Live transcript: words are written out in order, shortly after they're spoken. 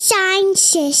design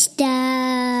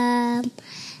system.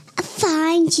 I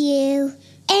find you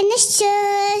in the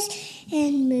stores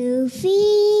and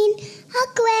moving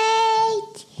are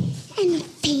great. And I'm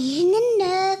feeling in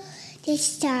the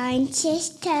design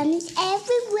systems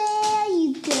everywhere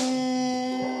you go.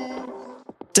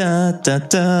 Da da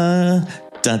da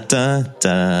da da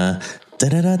da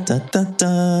da da da da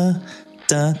da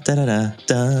da da da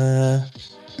da.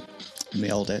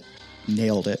 Nailed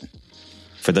it.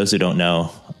 For those who don't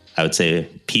know, I would say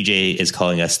PJ is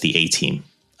calling us the A team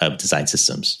of design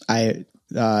systems.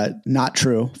 Not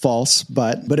true, false.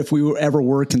 But if we ever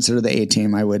were considered the A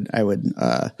team, I would.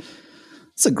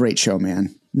 It's a great show,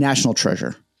 man. National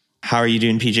treasure. How are you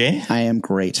doing, PJ? I am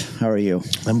great. How are you?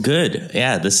 I'm good.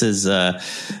 Yeah, this is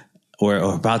we're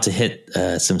about to hit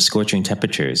some scorching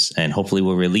temperatures, and hopefully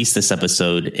we'll release this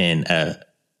episode in a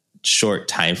short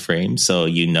time frame, so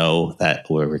you know that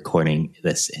we're recording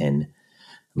this in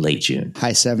late June.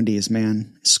 High 70s,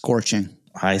 man. Scorching.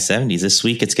 High 70s. This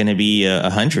week it's going to be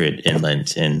 100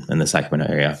 inland in the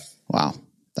Sacramento area. Wow.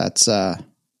 That's a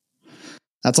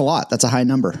lot. That's a high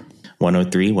number.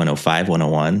 103, 105,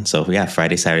 101. So yeah,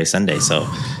 Friday, Saturday, Sunday. So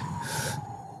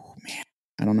man,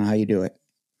 I don't know how you do it.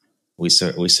 We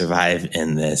survive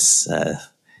in this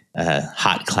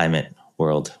hot climate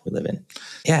world we live in.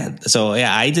 Yeah. So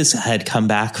yeah, I just had come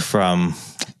back from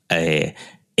a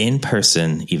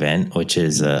in-person event, which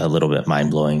is a little bit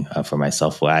mind-blowing for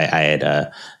myself. I had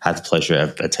had the pleasure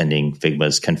of attending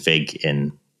Figma's Config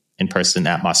in person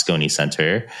at Moscone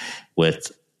Center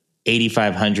with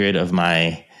 8,500 of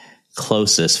my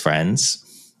closest friends.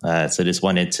 So just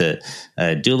wanted to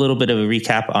do a little bit of a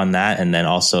recap on that, and then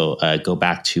also go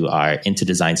back to our Into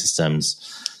Design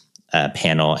Systems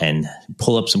panel and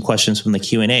pull up some questions from the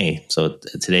Q&A. So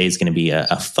today is going to be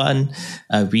a fun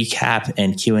recap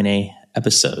and Q&A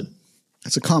episode.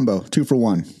 It's a combo, 2 for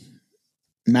 1,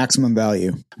 maximum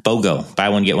value. BOGO, buy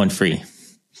one get one free.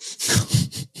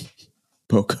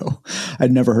 BOGO,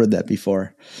 I'd never heard that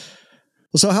before.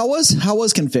 Well, so how was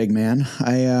Config, man?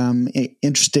 I am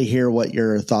interested to hear what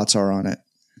your thoughts are on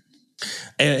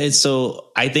it.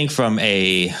 So I think from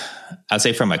a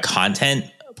content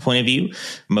point of view,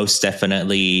 most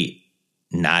definitely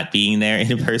not being there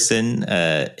in person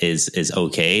is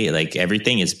okay. Like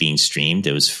everything is being streamed.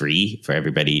 It was free for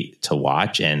everybody to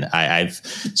watch. And I've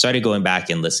started going back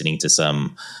and listening to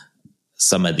some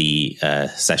of the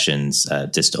sessions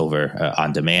just over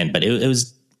on demand, but it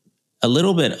was a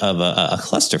little bit of a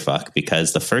clusterfuck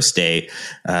because the first day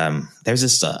there's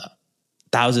just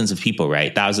thousands of people,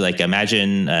 right?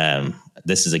 Imagine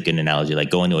this is a good analogy,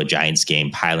 like going to a Giants game,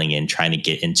 piling in, trying to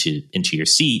get into your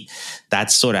seat.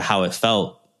 That's sort of how it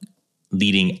felt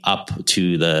leading up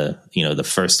to the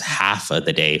first half of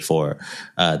the day for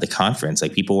the conference.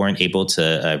 Like people weren't able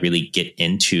to really get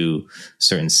into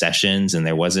certain sessions, and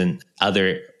there wasn't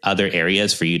other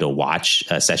areas for you to watch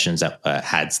sessions that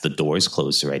had the doors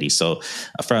closed already. So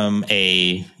from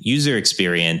a user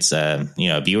experience,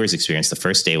 viewer's experience, the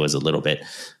first day was a little bit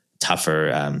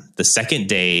tougher. The second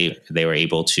day, they were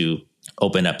able to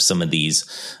open up some of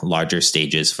these larger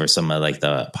stages for some of like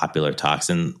the popular talks.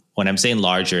 And when I'm saying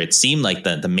larger, it seemed like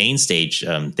the main stage,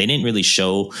 they didn't really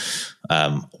show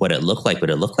what it looked like,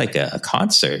 but it looked like a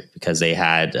concert because they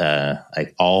had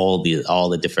like all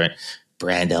the different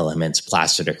brand elements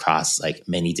plastered across like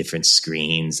many different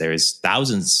screens. There's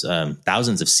thousands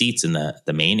of seats in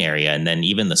the main area. And then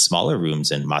even the smaller rooms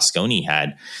in Moscone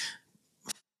had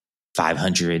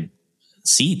 500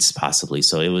 seats possibly.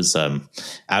 So it was,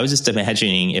 I was just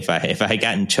imagining if I had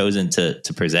gotten chosen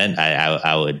to present,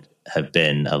 I would have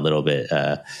been a little bit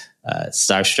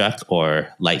starstruck or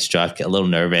light struck, a little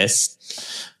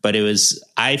nervous, but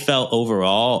I felt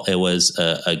overall it was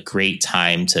a great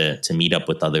time to meet up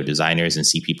with other designers and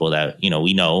see people that,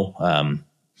 we know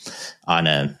on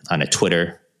a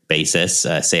Twitter basis,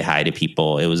 say hi to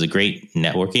people. It was a great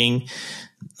networking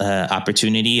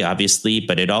opportunity, obviously,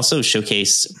 but it also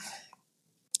showcased,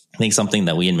 I think, something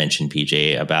that we had mentioned,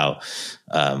 PJ, about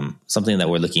something that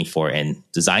we're looking for in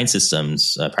design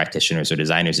systems practitioners or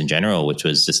designers in general, which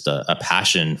was just a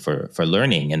passion for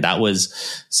learning. And that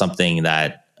was something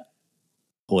that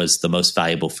was the most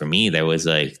valuable for me. There was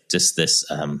like just this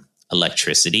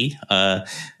electricity,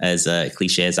 as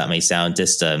cliche as that may sound,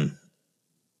 just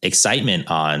excitement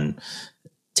on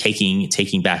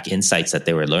taking back insights that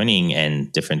they were learning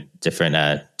and different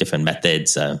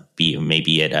methods,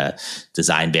 maybe it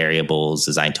design variables,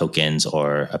 design tokens,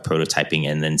 or a prototyping,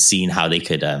 and then seeing how they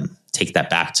could take that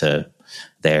back to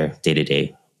their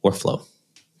day-to-day workflow.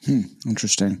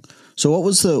 Interesting. So what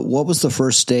was the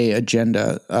first day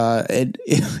agenda?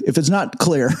 If it's not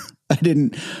clear, I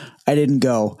didn't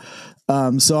go.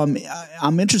 So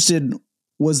I'm interested.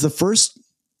 Was the first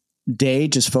day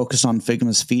just focused on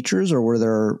Figma's features, or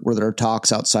were there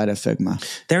talks outside of Figma?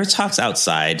 There are talks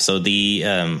outside. So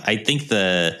I think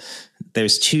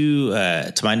there's two,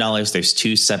 to my knowledge, there's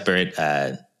two separate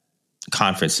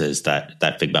conferences that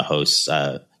Figma hosts.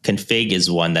 Config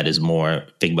is one that is more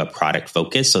Figma product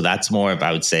focused. So that's more of,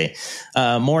 I would say,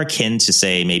 more akin to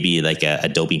say maybe like a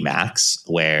Adobe Max,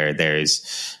 where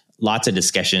there's lots of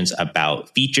discussions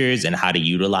about features and how to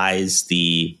utilize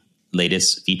the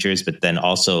latest features, but then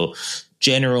also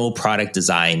general product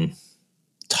design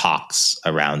talks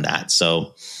around that.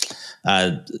 So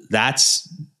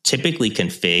that's typically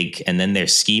Config. And then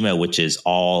there's Schema, which is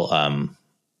all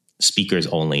speakers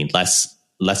only, less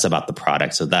about the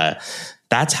product. So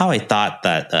that's how I thought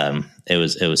that it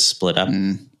was split up.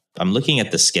 I'm looking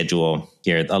at the schedule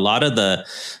here. A lot of the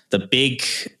big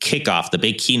kickoff, the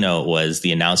big keynote was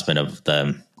the announcement of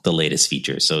the latest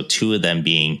features. So two of them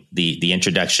being the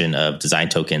introduction of design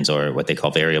tokens, or what they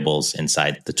call variables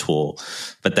inside the tool.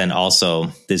 But then also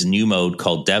this new mode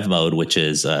called dev mode, which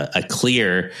is a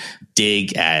clear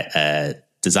dig at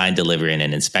design delivery and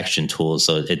an inspection tool.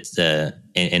 So it's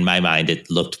in my mind,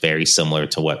 it looked very similar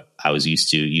to what I was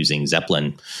used to using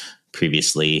Zeppelin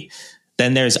previously.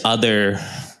 Then there's other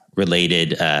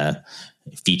related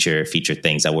feature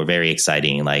things that were very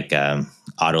exciting, like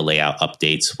auto layout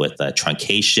updates with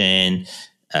truncation,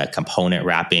 component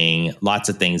wrapping, lots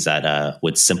of things that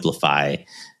would simplify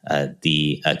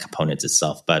the components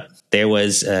itself. But there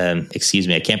was, excuse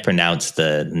me, I can't pronounce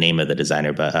the name of the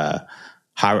designer, but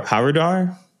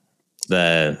Harudar,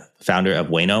 the founder of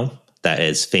Wayno, that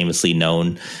is famously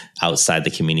known outside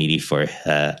the community for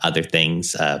other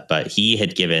things. But he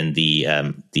had given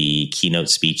the keynote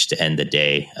speech to end the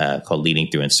day called Leading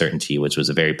Through Uncertainty, which was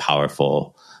a very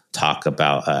powerful talk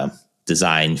about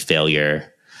design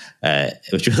failure,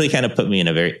 which really kind of put me in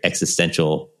a very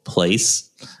existential place.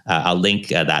 I'll link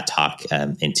that talk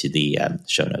into the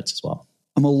show notes as well.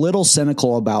 I'm a little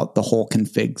cynical about the whole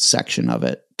config section of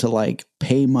it, to like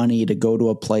pay money to go to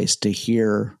a place to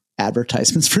hear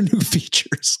advertisements for new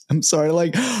features. I'm sorry.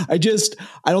 Like I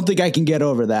don't think I can get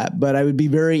over that, but I would be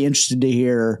very interested to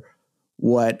hear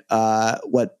what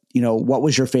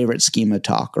was your favorite Schema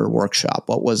talk or workshop?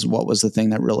 What was the thing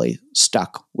that really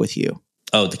stuck with you?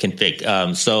 Oh, the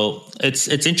config. So it's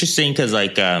interesting because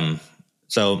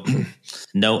so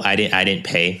no, I didn't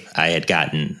pay. I'd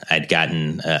gotten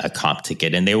a comp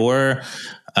ticket, and there were,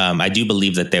 I do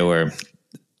believe that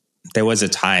there was a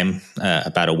time,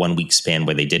 about a 1 week span,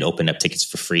 where they did open up tickets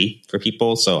for free for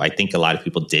people. So I think a lot of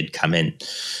people did come in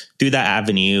through that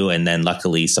avenue. And then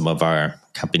luckily some of our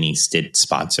companies did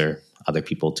sponsor other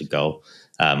people to go.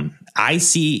 I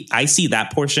see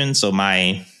that portion. So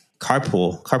my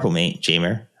carpool mate,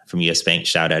 Jamer from US Bank,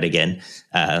 shout out again.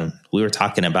 We were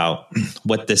talking about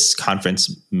what this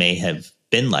conference may have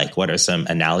been like. What are some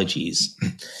analogies?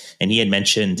 And he had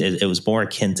mentioned it was more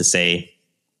akin to, say,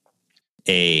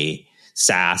 a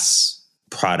SaaS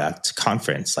product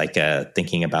conference, like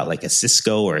thinking about like a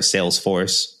Cisco or a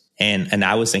Salesforce. And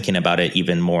I was thinking about it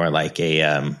even more like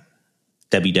a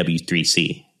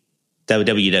WWDC,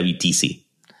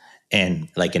 and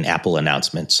like an Apple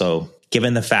announcement. So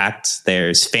given the fact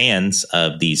there's fans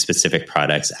of these specific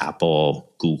products,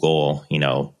 Apple, Google,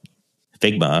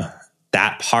 Figma,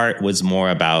 that part was more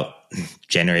about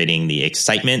generating the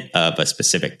excitement of a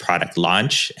specific product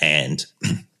launch, and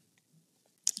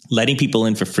letting people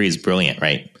in for free is brilliant,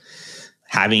 right?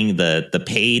 Having the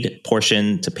paid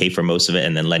portion to pay for most of it,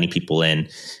 and then letting people in,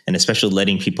 and especially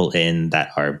letting people in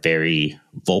that are very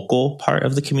vocal part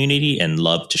of the community and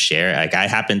love to share. Like I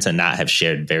happen to not have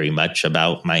shared very much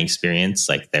about my experience.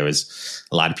 Like there was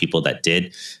a lot of people that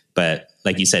did, but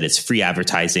like you said, it's free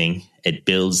advertising. It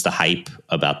builds the hype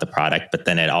about the product, but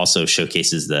then it also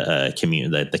showcases the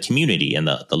community and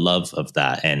the love of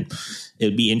that. And it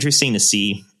would be interesting to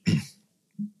see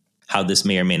how this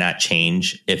may or may not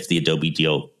change if the Adobe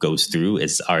deal goes through.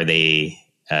 Are they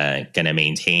going to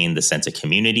maintain the sense of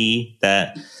community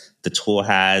that the tool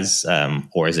has,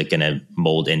 or is it going to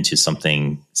mold into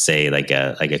something, say, like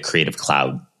a Creative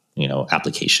Cloud,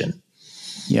 application?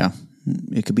 Yeah,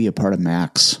 it could be a part of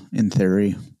Max in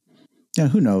theory. Yeah,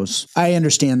 who knows? I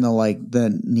understand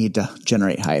the need to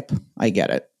generate hype. I get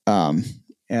it.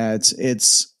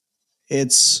 It's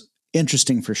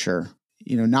interesting for sure.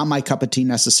 Not my cup of tea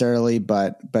necessarily,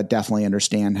 but definitely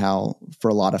understand how for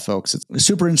a lot of folks, it's a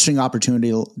super interesting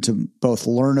opportunity to both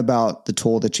learn about the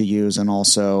tool that you use and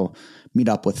also meet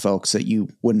up with folks that you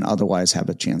wouldn't otherwise have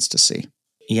a chance to see.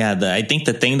 Yeah, I think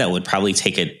the thing that would probably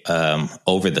take it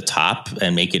over the top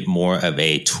and make it more of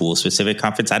a tool specific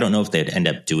conference, I don't know if they'd end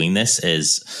up doing this,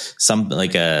 is some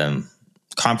like a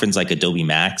conference like Adobe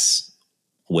Max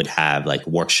would have like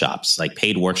workshops, like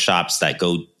paid workshops that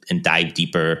go and dive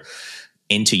deeper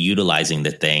into utilizing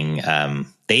the thing.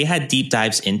 They had deep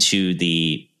dives into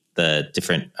the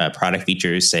different product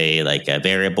features, say like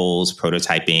variables,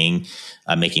 prototyping,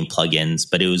 making plugins,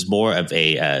 but it was more of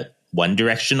a one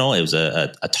directional. It was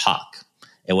a talk.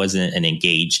 It wasn't an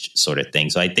engaged sort of thing.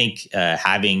 So I think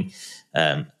having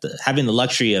the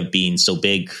luxury of being so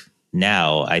big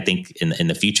now, I think in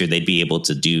the future they'd be able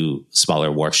to do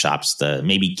smaller workshops to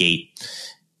maybe gate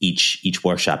each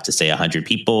workshop to say 100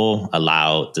 people,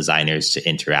 allow designers to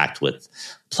interact with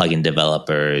plugin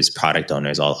developers, product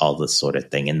owners, all this sort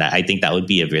of thing. And I think that would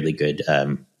be a really good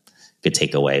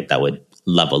takeaway that would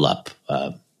level up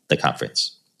the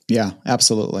conference. Yeah,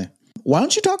 absolutely. Why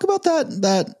don't you talk about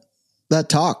that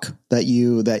talk that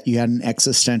you had an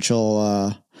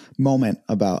existential moment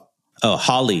about? Oh,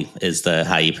 Holly is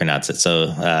how you pronounce it.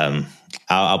 So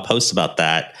I'll post about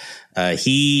that.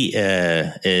 He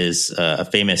is a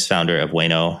famous founder of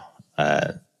Wayno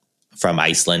from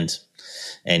Iceland,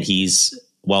 and he's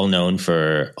well known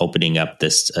for opening up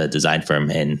this design firm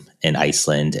in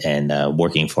Iceland and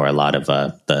working for a lot of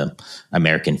the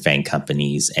American FAANG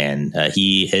companies. And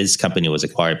his company was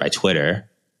acquired by Twitter,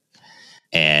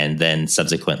 and then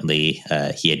subsequently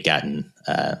he had gotten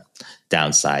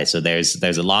downsized. So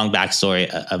there's a long backstory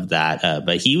of that.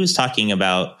 But he was talking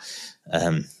about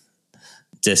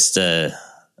just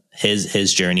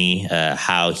his journey,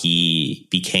 how he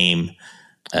became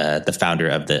the founder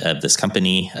of this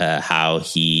company, how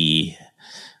he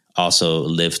also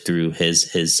lived through his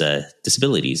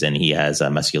disabilities, and he has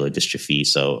muscular dystrophy.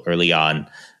 So early on,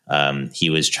 he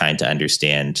was trying to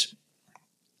understand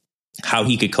how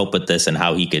he could cope with this and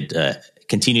how he could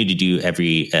continue to do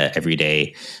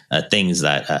everyday things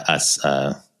that us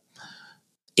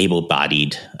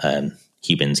able-bodied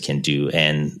humans can do.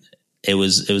 And it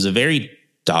was a very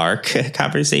dark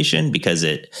conversation because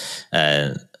it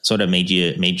sort of made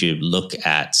you look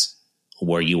at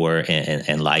where you were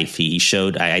in life. He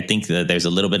showed, I think that there's a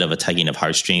little bit of a tugging of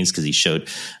heartstrings because he showed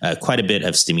quite a bit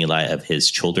of stimuli of his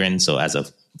children. So as a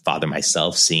father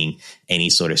myself, seeing any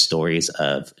sort of stories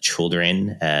of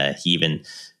children, he even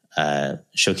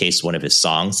showcased one of his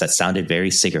songs that sounded very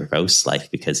Sigur Rós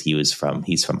like, because he's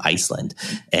from Iceland,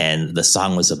 and the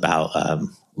song was about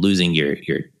losing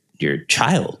your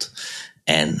child.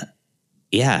 And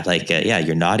yeah,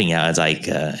 you're nodding out. It's like,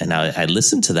 and I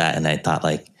listened to that and I thought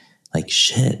like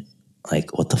shit,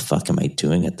 like what the fuck am I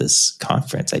doing at this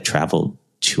conference? I traveled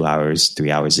 2 hours,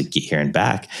 3 hours to get here and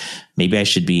back. Maybe I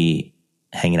should be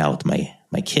hanging out with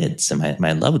my kids and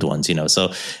my loved ones,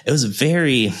 So it was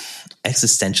very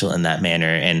existential in that manner.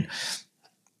 And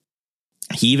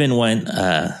he even went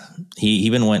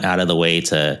out of the way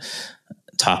to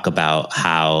talk about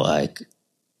how like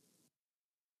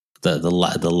the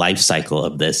life cycle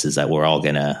of this is that we're all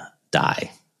gonna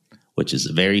die, which is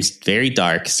a very, very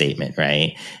dark statement,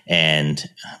 right? And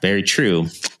very true.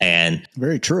 And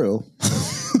very true.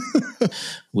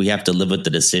 We have to live with the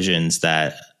decisions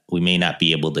that we may not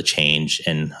be able to change,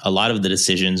 and a lot of the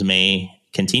decisions may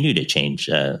continue to change,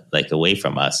 like away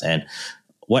from us. And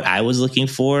what I was looking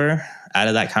for out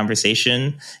of that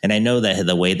conversation, and I know that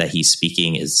the way that he's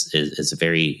speaking is a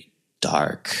very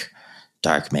dark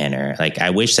manner. Like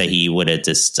I wish that he would have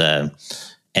just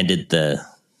ended the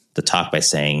talk by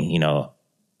saying,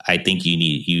 I think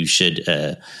you should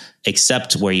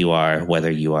accept where you are, whether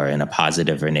you are in a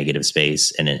positive or negative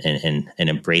space, and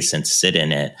embrace and sit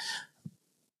in it.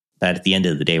 But at the end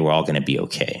of the day, we're all going to be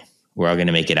okay. We're all going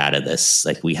to make it out of this.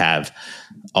 Like we have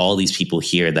all these people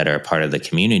here that are a part of the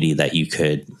community that you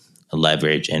could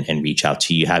leverage and reach out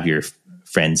to. You have your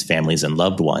friends, families, and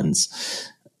loved ones.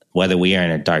 Whether we are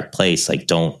in a dark place, like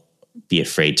don't be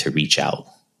afraid to reach out,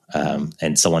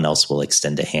 and someone else will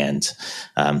extend a hand.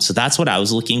 So that's what I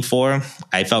was looking for.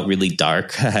 I felt really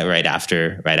dark right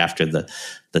after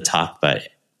the talk, but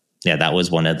yeah, that was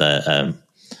one of the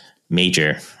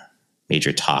major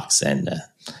talks and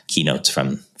keynotes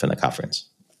from the conference.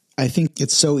 I think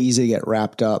it's so easy to get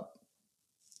wrapped up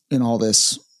in all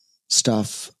this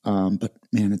stuff, but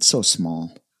man, it's so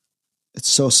small. It's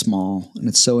so small and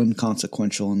it's so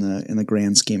inconsequential in the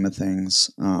grand scheme of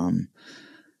things.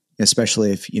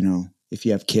 Especially if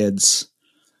you have kids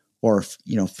or,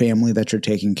 family that you're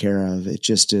taking care of. It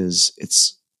just is,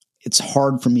 it's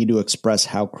hard for me to express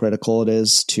how critical it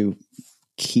is to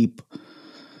keep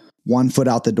one foot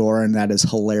out the door. And that is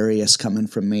hilarious coming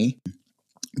from me.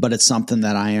 but it's something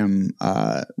that I am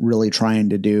really trying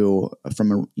to do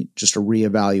from just a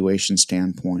reevaluation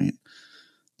standpoint,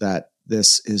 that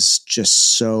this is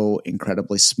just so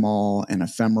incredibly small and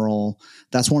ephemeral.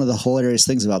 That's one of the hilarious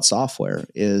things about software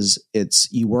is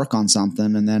you work on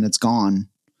something and then it's gone.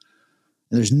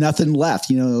 And there's nothing left.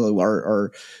 You know,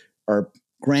 our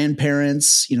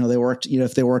grandparents, you know, they worked, you know,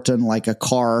 if they worked on like a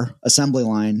car assembly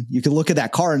line, you could look at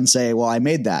that car and say, well, I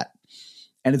made that.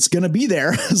 And it's going to be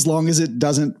there as long as it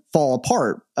doesn't fall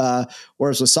apart.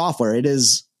 Whereas with software,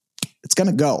 it's going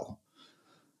to go.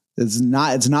 It's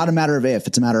not a matter of if,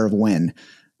 it's a matter of when.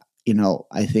 You know,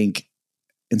 I think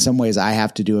in some ways I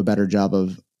have to do a better job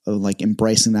of like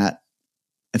embracing that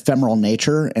ephemeral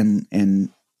nature and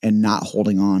not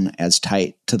holding on as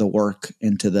tight to the work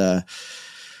and to the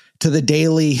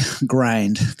daily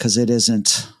grind, because it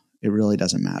really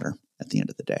doesn't matter at the end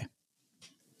of the day.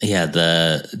 Yeah,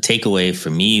 the takeaway for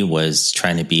me was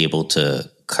trying to be able to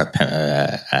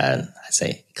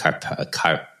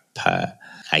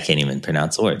I can't even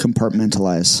pronounce the word.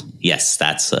 Compartmentalize. Yes,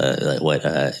 that's what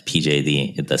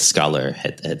PJ, the scholar,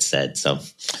 had said. So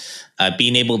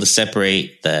being able to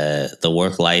separate the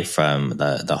work life from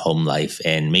the home life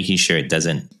and making sure it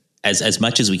doesn't, as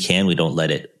much as we can, we don't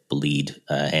let it bleed.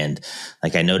 And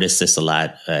like I noticed this a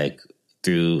lot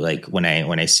through like when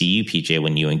I see you, PJ,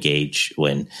 when you engage,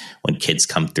 when kids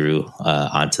come through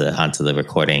onto the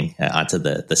recording, onto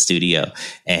the studio,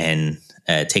 and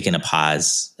taking a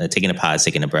pause, taking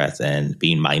a breath, and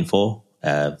being mindful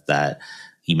that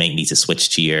you might need to switch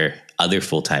to your other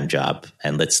full-time job,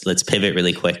 and let's pivot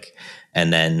really quick,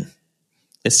 and then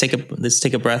let's take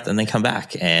a breath and then come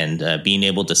back, and being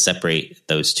able to separate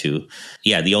those two.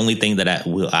 Yeah, the only thing that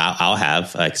I'll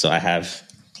have, like, so I have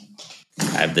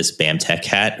this BAMTech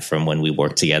hat from when we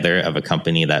worked together of a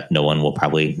company that no one will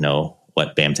probably know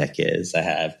what BAMTech is. I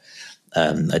have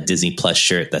a Disney Plus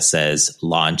shirt that says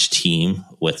launch team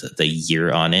with the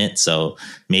year on it. So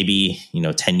maybe,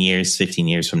 10 years, 15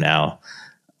 years from now,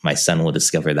 my son will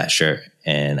discover that shirt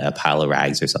in a pile of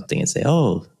rags or something and say,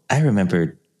 oh, I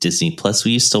remember Disney Plus.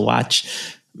 We used to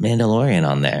watch Mandalorian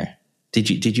on there.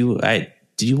 Did you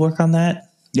work on that?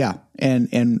 Yeah.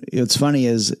 And it's funny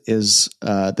is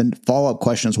the follow-up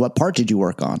question is, what part did you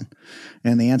work on?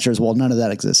 And the answer is, well, none of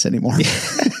that exists anymore.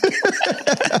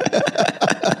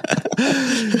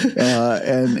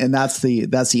 And that's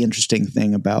the interesting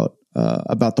thing about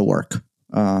the work.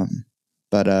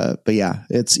 But yeah,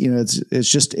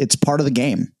 it's part of the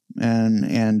game.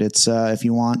 And it's, if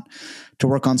you want to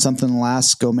work on something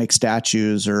last, go make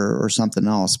statues or something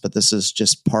else. But this is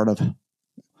just part of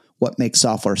what makes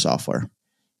software.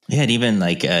 Yeah, and even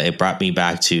like it brought me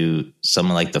back to some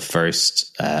of like the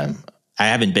first. I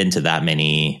haven't been to that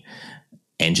many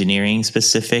engineering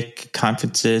specific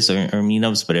conferences or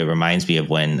meetups, but it reminds me of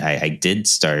when I did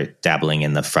start dabbling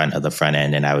in the front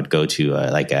end, and I would go to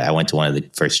I went to one of the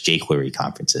first jQuery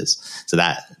conferences. So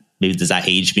that maybe does that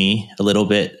age me a little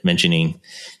bit, mentioning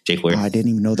jQuery? I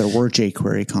didn't even know there were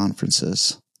jQuery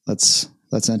conferences. That's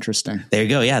interesting. There you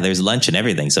go. Yeah, there's lunch and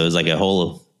everything. So it was like a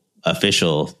whole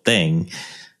official thing.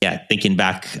 Yeah, thinking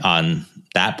back on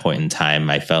that point in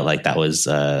time, I felt like that was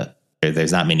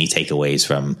there's not many takeaways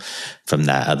from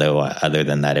that other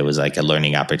than that it was like a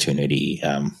learning opportunity.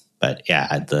 But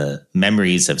yeah, the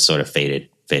memories have sort of faded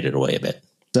away a bit.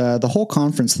 The whole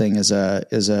conference thing is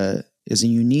a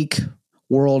unique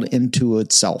world into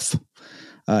itself,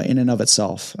 in and of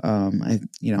itself.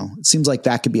 It seems like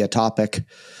that could be a topic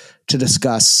to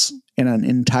discuss in an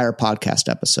entire podcast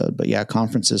episode. But yeah,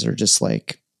 conferences are just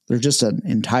like, they're just an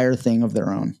entire thing of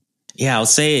their own. Yeah, I'll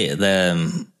say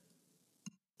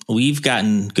we've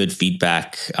gotten good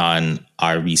feedback on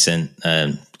our recent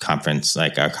conference,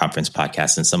 like our conference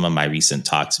podcast, and some of my recent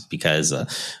talks, because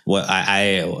what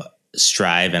I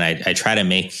strive and I try to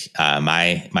make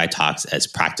my talks as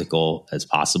practical as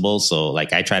possible. So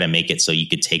like I try to make it so you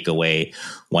could take away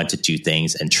 1 to 2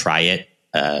 things and try it.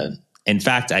 In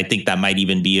fact, I think that might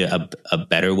even be a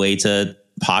better way to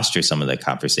posture some of the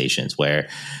conversations, where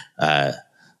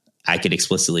I could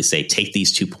explicitly say, take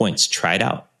these 2 points, try it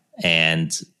out.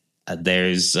 And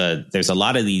there's a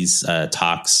lot of these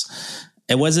talks.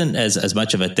 It wasn't as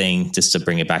much of a thing, just to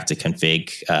bring it back to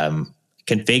config.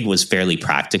 Config was fairly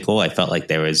practical. I felt like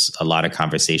there was a lot of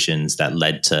conversations that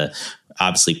led to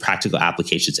obviously practical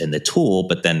applications in the tool,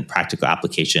 but then practical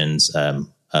applications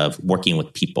of working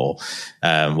with people,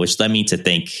 which led me to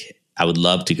think I would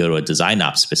love to go to a design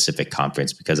ops specific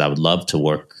conference, because I would love to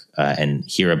work and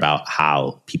hear about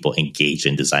how people engage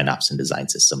in design ops and design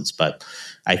systems. But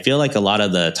I feel like a lot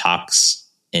of the talks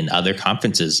in other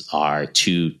conferences are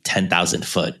to 10,000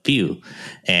 foot view.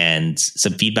 And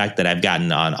some feedback that I've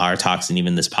gotten on our talks and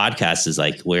even this podcast is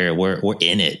like, we're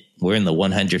in it. We're in the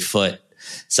 100 foot.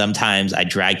 Sometimes I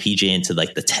drag PJ into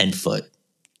like the 10 foot.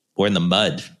 We're in the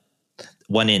mud,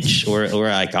 1 inch, or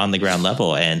like on the ground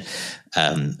level. And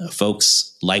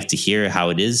folks like to hear how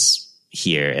it is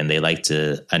here, and they like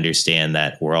to understand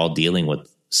that we're all dealing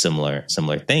with similar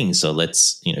things. So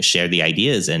let's, share the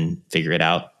ideas and figure it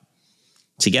out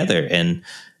together in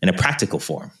a practical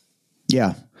form.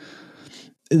 Yeah.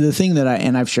 The thing that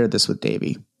I've shared this with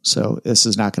Davey, so this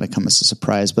is not going to come as a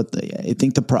surprise, but I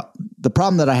think the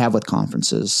problem that I have with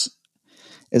conferences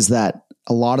is that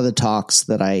a lot of the talks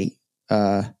that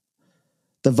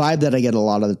the vibe that I get a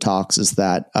lot of the talks is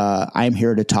that I'm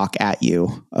here to talk at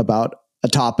you about a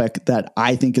topic that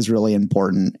I think is really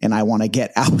important and I want to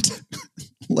get out.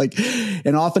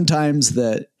 And oftentimes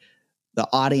the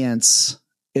audience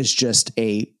is just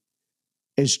the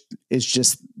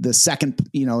second,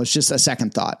 it's just a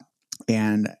second thought.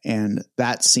 And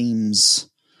that just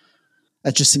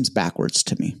seems backwards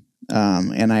to me.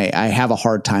 And I have a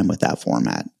hard time with that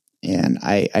format. And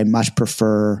I much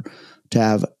prefer to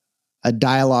have a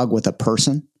dialogue with a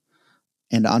person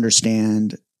and to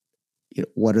understand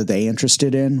what are they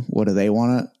interested in? What do they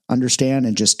want to understand?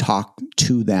 And just talk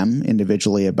to them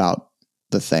individually about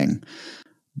the thing.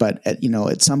 But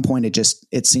at some point,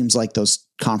 it seems like those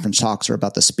conference talks are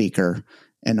about the speaker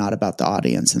and not about the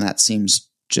audience. And that seems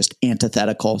just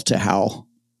antithetical to how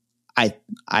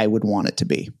I would want it to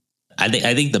be. I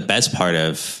think the best part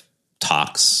of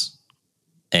talks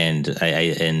and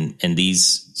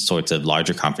these sorts of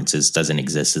larger conferences doesn't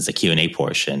exist as a Q&A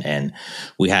portion. And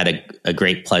we had a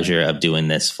great pleasure of doing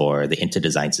this for the Into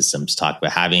Design Systems talk,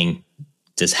 but having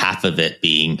just half of it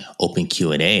being open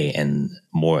Q&A and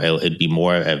it'd be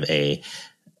more of a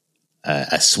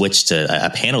switch to a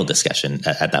panel discussion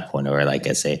at that point, or like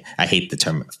I hate the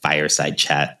term fireside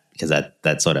chat because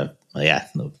that sort of,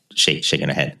 shaking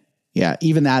our head. Yeah.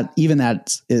 Even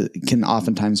that can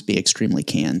oftentimes be extremely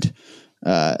canned.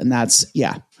 And that's,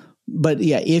 yeah. But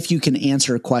yeah, if you can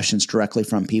answer questions directly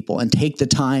from people and take the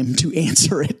time to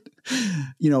answer it,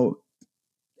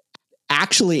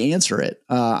 actually answer it,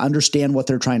 understand what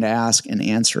they're trying to ask and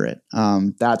answer it.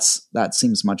 That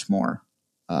seems much more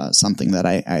something that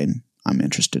I'm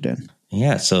interested in.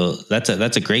 Yeah. So that's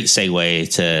a great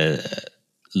segue to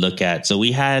look at. So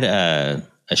we had a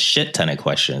shit ton of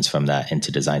questions from that Into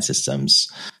Design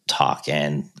Systems talk,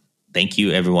 and thank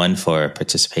you everyone for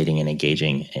participating and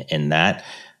engaging in that.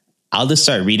 I'll just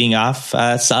start reading off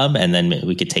some, and then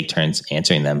we could take turns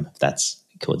answering them. If that's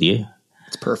cool with you.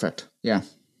 It's perfect. Yeah.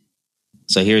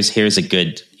 So here's a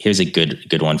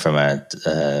good one from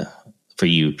for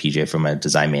you, PJ, from a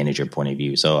design manager point of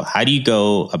view. So how do you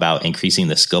go about increasing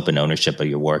the scope and ownership of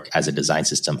your work as a design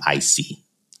system IC?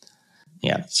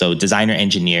 Yeah. So designer,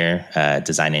 engineer,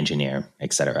 design engineer,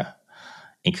 etc.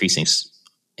 Increasing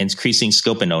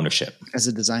scope and ownership as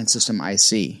a design system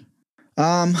IC.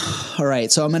 All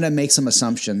right. So I'm going to make some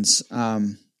assumptions,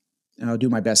 and I'll do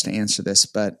my best to answer this,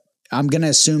 but I'm going to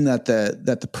assume that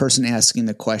the person asking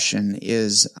the question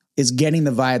is getting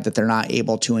the vibe that they're not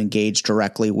able to engage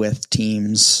directly with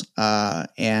teams,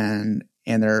 and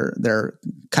they're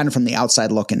kind of from the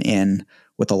outside looking in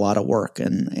with a lot of work.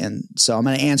 And so I'm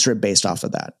going to answer it based off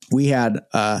of that. We've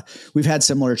had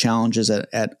similar challenges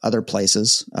at other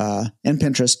places, and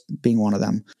Pinterest being one of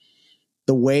them.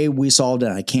 The way we solved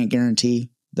it, I can't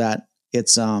guarantee that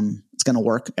it's going to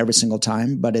work every single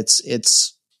time, but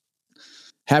it's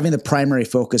having the primary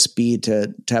focus be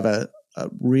to have a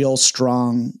real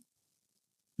strong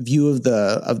view of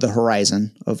the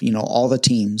horizon of, all the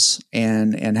teams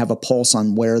and have a pulse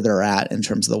on where they're at in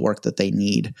terms of the work that they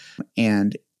need,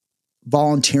 and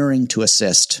volunteering to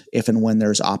assist if and when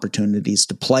there's opportunities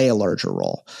to play a larger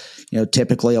role.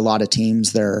 Typically a lot of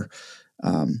teams, they're,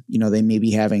 they may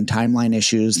be having timeline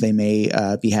issues. They may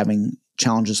be having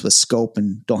challenges with scope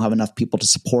and don't have enough people to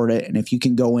support it. And if you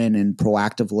can go in and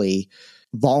proactively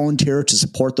volunteer to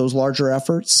support those larger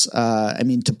efforts,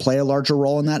 to play a larger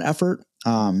role in that effort,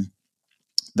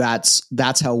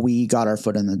 that's how we got our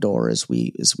foot in the door. Is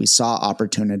we saw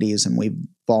opportunities and we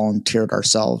volunteered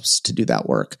ourselves to do that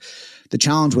work. The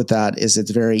challenge with that is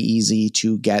it's very easy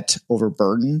to get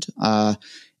overburdened,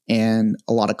 and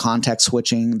a lot of context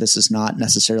switching. This is not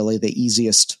necessarily the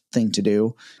easiest thing to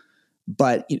do,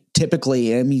 but typically,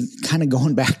 kind of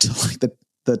going back to like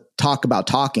the talk about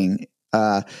talking,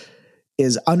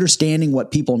 is understanding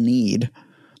what people need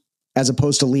as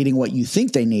opposed to leading what you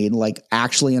think they need, like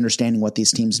actually understanding what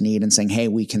these teams need and saying, hey,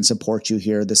 we can support you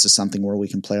here. This is something where we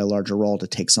can play a larger role to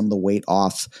take some of the weight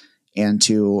off and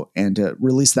to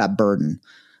release that burden.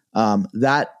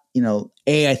 That,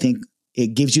 I think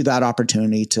it gives you that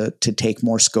opportunity to take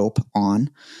more scope on.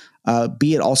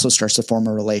 B, it also starts to form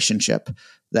a relationship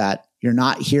that you're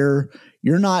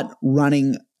not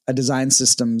running a design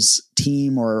systems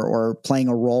team or playing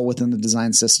a role within the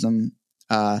design system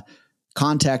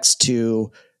context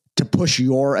to push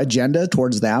your agenda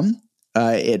towards them.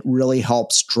 It really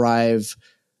helps drive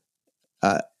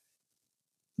the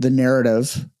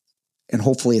narrative, and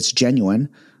hopefully it's genuine,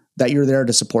 that you're there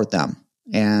to support them,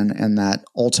 and that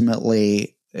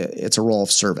ultimately it's a role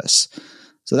of service.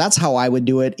 So that's how I would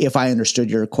do it if I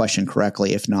understood your question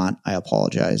correctly. If not, I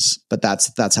apologize, but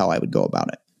that's how I would go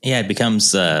about it. Yeah, it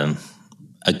becomes a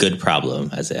good problem,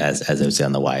 as I would say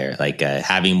on the wire, like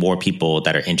having more people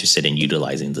that are interested in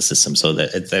utilizing the system. So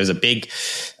that there's a big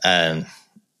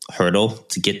hurdle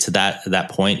to get to that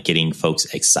point, getting folks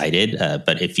excited.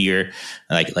 But if you're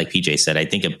like PJ said, I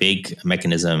think a big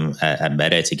mechanism at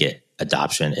Meta to get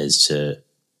adoption is to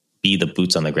be the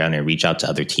boots on the ground and reach out to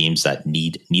other teams that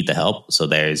need the help. So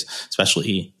there's,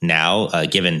 especially now,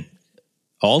 given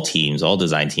all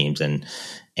design teams and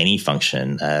any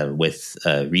function with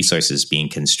resources being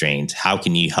constrained, how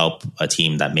can you help a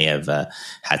team that may have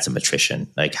had some attrition?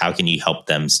 Like, how can you help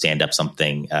them stand up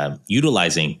something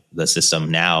utilizing the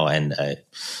system now and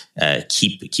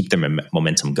keep their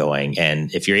momentum going?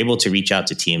 And if you're able to reach out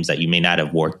to teams that you may not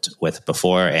have worked with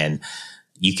before, and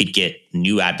you could get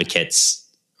new advocates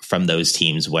from those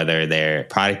teams, whether they're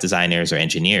product designers or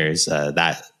engineers,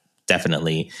 that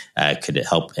definitely could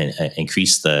help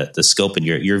increase the scope and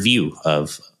your view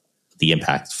of the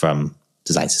impact from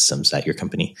design systems at your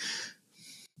company.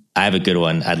 I have a good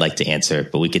one I'd like to answer,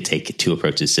 but we could take two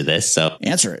approaches to this. So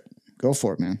answer it. Go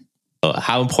for it, man.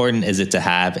 How important is it to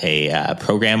have a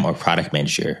program or product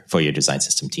manager for your design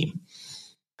system team?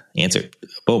 Answer.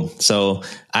 Boom. So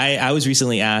I was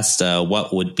recently asked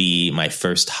what would be my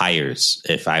first hires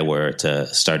if I were to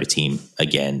start a team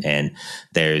again. And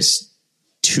there's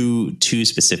two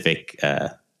specific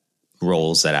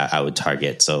roles that I would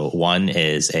target. So one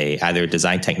is either a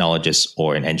design technologist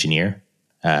or an engineer,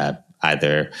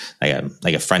 either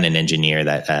like a front end engineer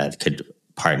that could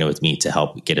partner with me to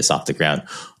help get us off the ground,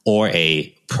 or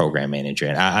a program manager.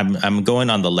 And I'm going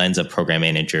on the lens of program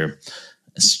manager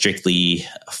strictly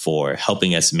for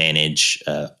helping us manage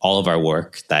all of our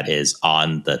work that is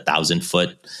on the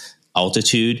 1,000-foot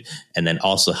altitude, and then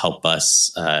also help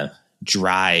us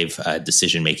drive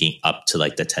decision making up to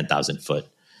like the 10,000-foot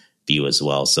view as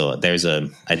well. So there's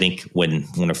I think when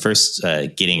we're first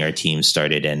getting our team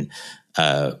started, and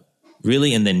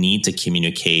really in the need to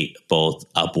communicate both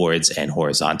upwards and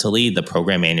horizontally, the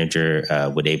program manager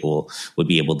would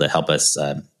be able to help us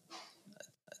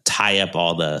tie up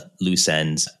all the loose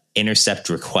ends, intercept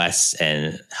requests,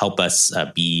 and help us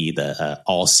be the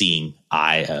all-seeing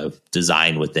eye of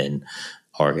design within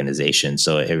our organization.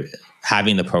 So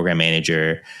having the program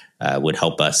manager would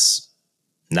help us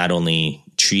not only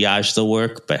triage the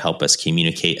work, but help us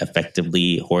communicate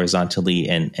effectively horizontally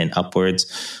and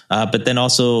upwards, but then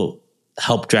also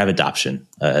help drive adoption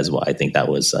as well. I think that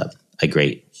was a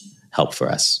great help for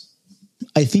us.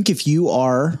 I think if you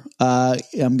are,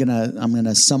 I'm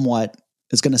gonna somewhat,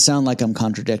 it's gonna sound like I'm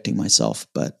contradicting myself,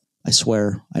 but I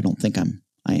swear I don't think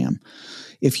I am.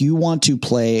 If you want to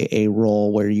play a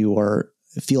role where you are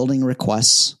fielding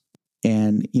requests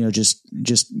and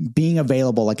just being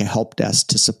available like a help desk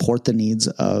to support the needs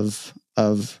of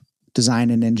design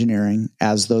and engineering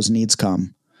as those needs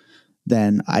come,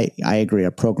 then I agree.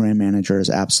 A program manager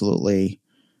is absolutely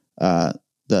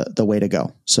the way to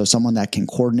go. So someone that can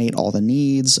coordinate all the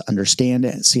needs, understand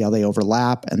it, see how they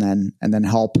overlap, and then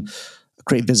help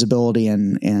create visibility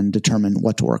and determine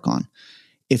what to work on.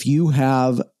 If you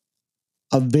have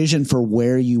a vision for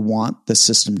where you want the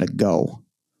system to go,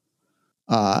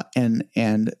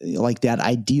 and like that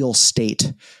ideal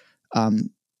state,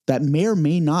 that may or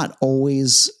may not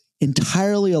always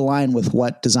entirely align with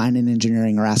what design and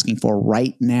engineering are asking for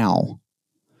right now,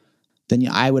 then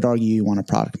I would argue you want a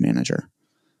product manager.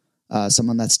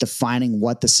 Someone that's defining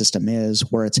what the system is,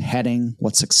 where it's heading,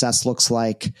 what success looks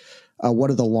like,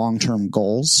 what are the long-term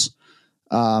goals.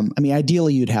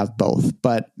 Ideally you'd have both,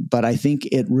 but I think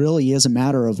it really is a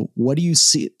matter of what do you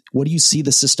see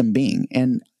the system being?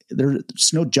 And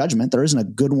there's no judgment. There isn't a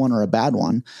good one or a bad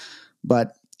one,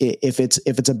 but if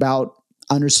it's about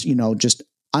just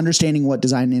understanding what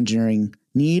design and engineering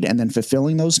need and then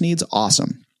fulfilling those needs,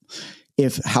 awesome.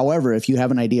 However, if you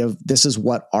have an idea of this is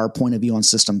what our point of view on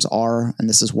systems are, and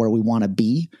this is where we want to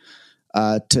be,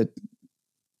 to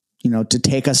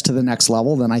take us to the next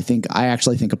level, then I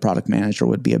actually think a product manager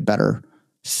would be a better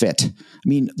fit. I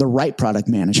mean, the right product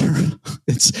manager,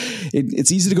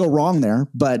 it's easy to go wrong there,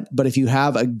 but if you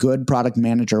have a good product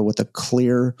manager with a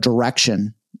clear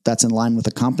direction that's in line with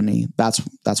the company, that's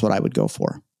what I would go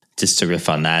for. Just to riff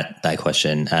on that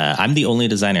question, I'm the only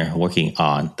designer working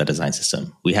on the design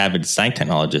system. We have a design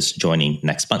technologist joining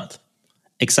next month.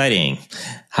 Exciting.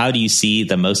 How do you see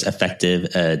the most effective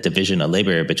division of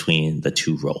labor between the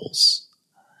two roles?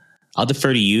 I'll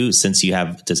defer to you since you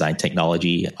have design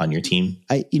technology on your team.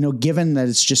 Given that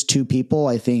it's just two people,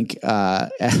 I think,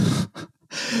 as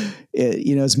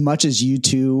much as you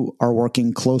two are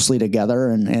working closely together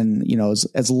and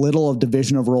as little of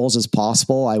division of roles as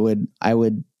possible, I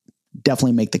would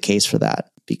definitely make the case for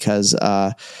that, because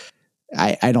I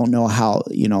don't know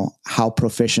how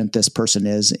proficient this person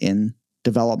is in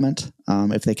development,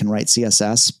 if they can write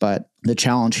CSS. But the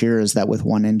challenge here is that with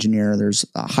one engineer, there's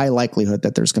a high likelihood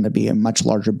that there's going to be a much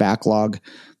larger backlog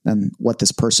than what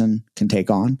this person can take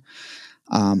on.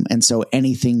 And so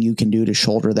anything you can do to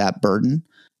shoulder that burden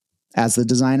as the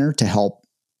designer to help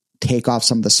take off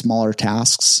some of the smaller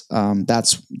tasks,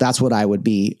 that's what I would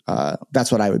be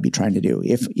trying to do.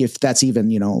 If that's even,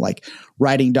 like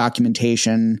writing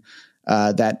documentation,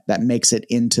 that makes it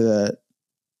into the,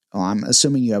 I'm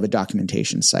assuming you have a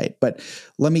documentation site, but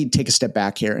let me take a step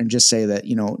back here and just say that,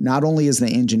 not only is the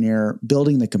engineer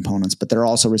building the components, but they're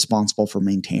also responsible for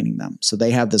maintaining them. So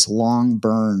they have this long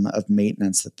burn of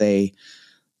maintenance that they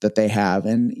have.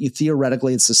 And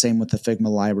theoretically, it's the same with the Figma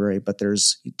library, but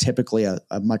there's typically a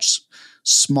much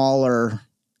smaller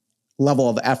level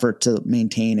of effort to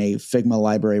maintain a Figma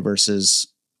library versus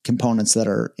components that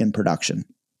are in production.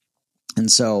 And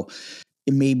so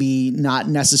it may be not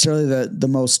necessarily the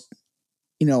most,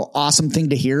 awesome thing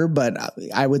to hear, but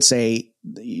I would say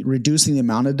reducing the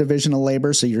amount of division of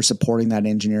labor, so you're supporting that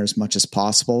engineer as much as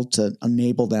possible to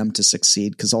enable them to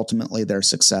succeed, because ultimately their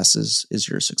success is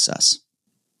your success.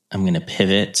 I'm going to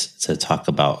pivot to talk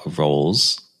about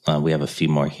roles. We have a few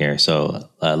more here. So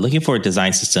looking for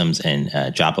design systems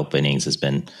and job openings has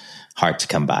been hard to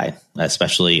come by,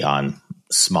 especially on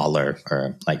smaller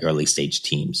or like early stage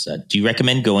teams. Do you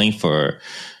recommend going for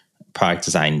product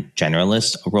design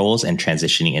generalist roles and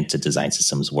transitioning into design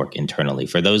systems work internally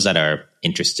for those that are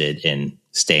interested in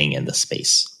staying in the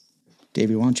space?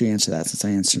 Davey, why don't you answer that, since I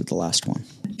answered the last one?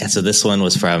 Yeah, so this one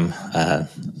was from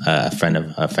a friend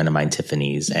of mine,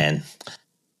 Tiffany's, and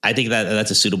I think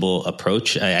that's a suitable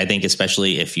approach. I think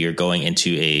especially if you're going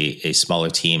into a smaller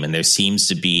team and there seems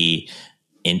to be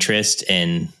interest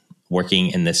in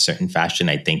working in this certain fashion,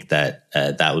 I think that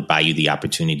that would buy you the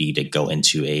opportunity to go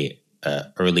into a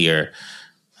earlier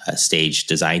stage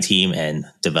design team and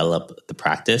develop the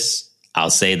practice. I'll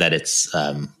say that it's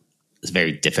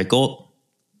very difficult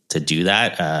to do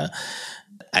that.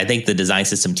 I think the design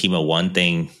system team of one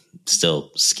thing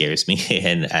still scares me,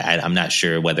 and I'm not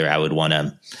sure whether I would want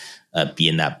to be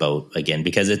in that boat again,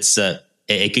 because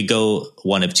it could go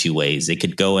one of two ways. It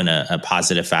could go in a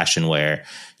positive fashion where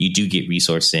you do get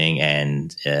resourcing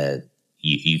and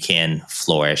you can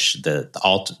flourish. The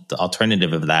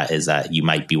alternative of that is that you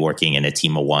might be working in a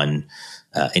team of one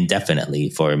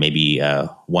indefinitely for maybe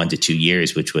 1 to 2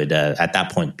 years, which would at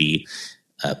that point be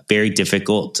very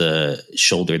difficult to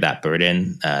shoulder that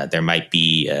burden. There might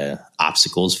be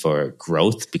obstacles for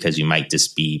growth because you might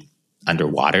just be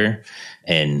underwater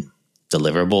and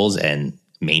deliverables and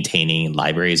maintaining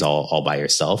libraries all by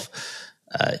yourself.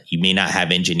 You may not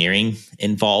have engineering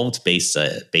involved based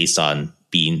on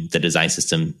being the design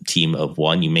system team of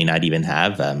one. You may not even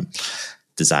have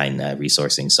design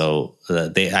resourcing. So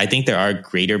I think there are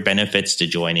greater benefits to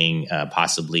joining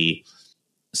possibly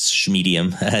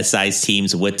medium size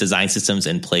teams with design systems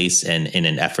in place and in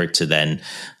an effort to then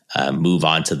move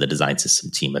on to the design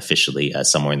system team officially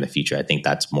somewhere in the future. I think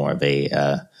that's more of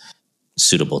a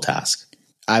suitable task.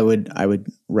 I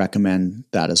would recommend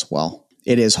that as well.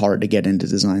 It is hard to get into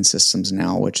design systems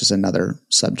now, which is another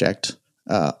subject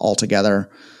altogether.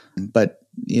 But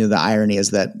the irony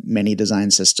is that many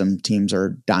design system teams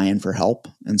are dying for help.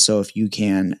 And so if you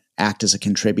can act as a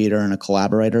contributor and a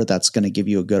collaborator, that's going to give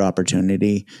you a good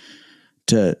opportunity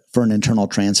for an internal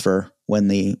transfer when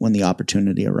the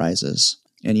opportunity arises.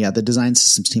 And yeah, the design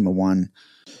systems team of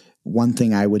one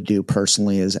thing I would do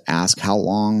personally is ask how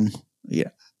long,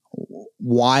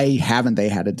 why haven't they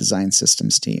had a design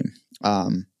systems team?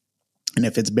 And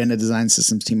if it's been a design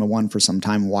systems team of one for some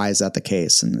time, why is that the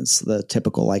case? And it's the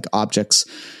typical like objects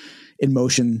in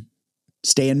motion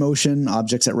stay in motion,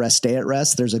 objects at rest stay at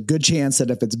rest. There's a good chance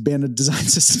that if it's been a design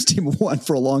systems team of one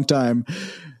for a long time,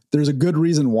 there's a good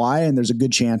reason why, and there's a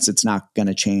good chance it's not going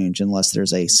to change unless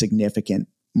there's a significant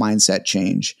mindset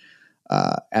change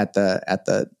at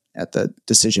the at the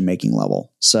decision-making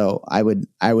level. So I would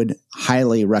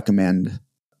highly recommend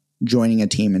joining a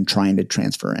team and trying to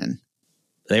transfer in.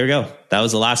 There we go. That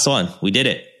was the last one. We did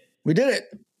it.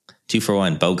 2 for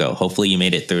 1, BOGO. Hopefully you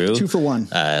made it through. 2 for 1.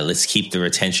 Let's keep the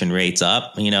retention rates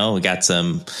up. We got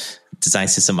some design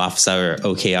system officer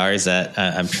OKRs that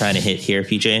I'm trying to hit here,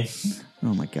 PJ.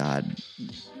 Oh my God.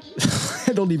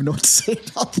 I don't even know what to say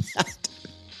about that.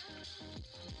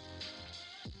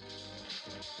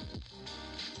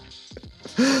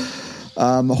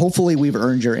 Hopefully we've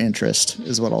earned your interest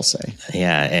is what I'll say.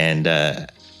 Yeah. And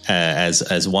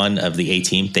as one of the A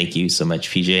team, thank you so much,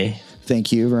 PJ.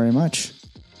 Thank you very much.